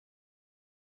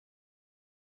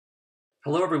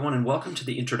Hello everyone and welcome to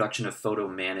the introduction of Photo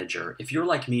Manager. If you're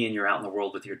like me and you're out in the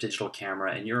world with your digital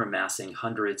camera and you're amassing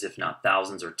hundreds if not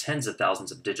thousands or tens of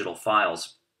thousands of digital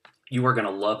files, you are going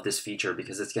to love this feature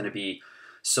because it's going to be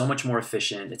so much more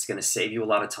efficient, it's going to save you a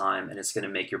lot of time, and it's going to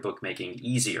make your bookmaking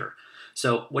easier.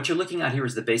 So what you're looking at here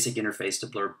is the basic interface to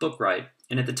Blurb BookWright,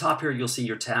 and at the top here you'll see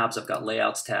your tabs. I've got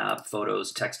Layouts tab,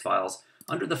 Photos, Text Files.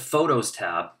 Under the Photos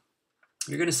tab,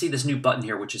 you're going to see this new button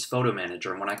here, which is Photo Manager,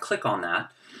 and when I click on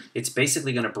that, it's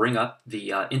basically going to bring up the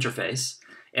interface,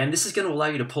 and this is going to allow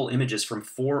you to pull images from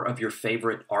 4 of your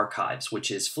favorite archives, which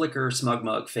is Flickr,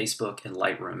 SmugMug, Facebook, and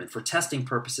Lightroom. And for testing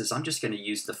purposes, I'm just going to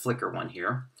use the Flickr one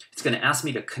here. It's going to ask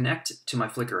me to connect to my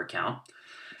Flickr account,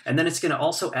 and then it's going to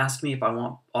also ask me if I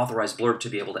want authorized Blurb to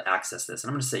be able to access this, and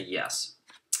I'm going to say yes.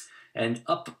 And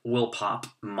up will pop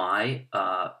my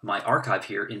my archive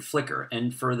here in Flickr.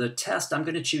 And for the test, I'm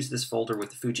going to choose this folder with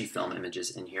the Fujifilm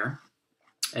images in here.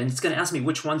 And it's going to ask me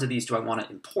which ones of these do I want to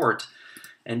import.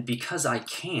 And because I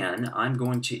can, I'm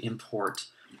going to import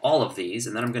all of these,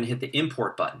 and then I'm going to hit the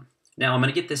import button. Now I'm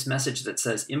going to get this message that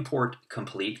says import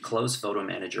complete, close Photo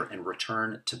Manager, and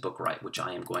return to BookWright, which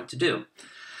I am going to do.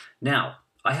 Now,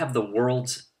 I have the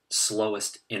world's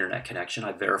slowest internet connection.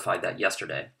 I verified that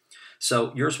yesterday.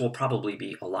 So yours will probably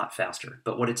be a lot faster.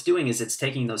 But what it's doing is it's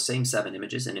taking those same 7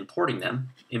 images and importing them.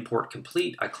 Import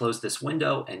complete. I close this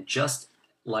window, and just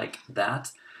like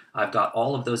that, I've got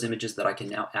all of those images that I can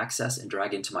now access and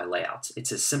drag into my layouts.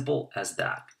 It's as simple as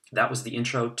that. That was the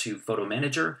intro to Photo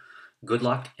Manager. Good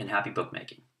luck and happy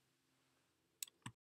bookmaking.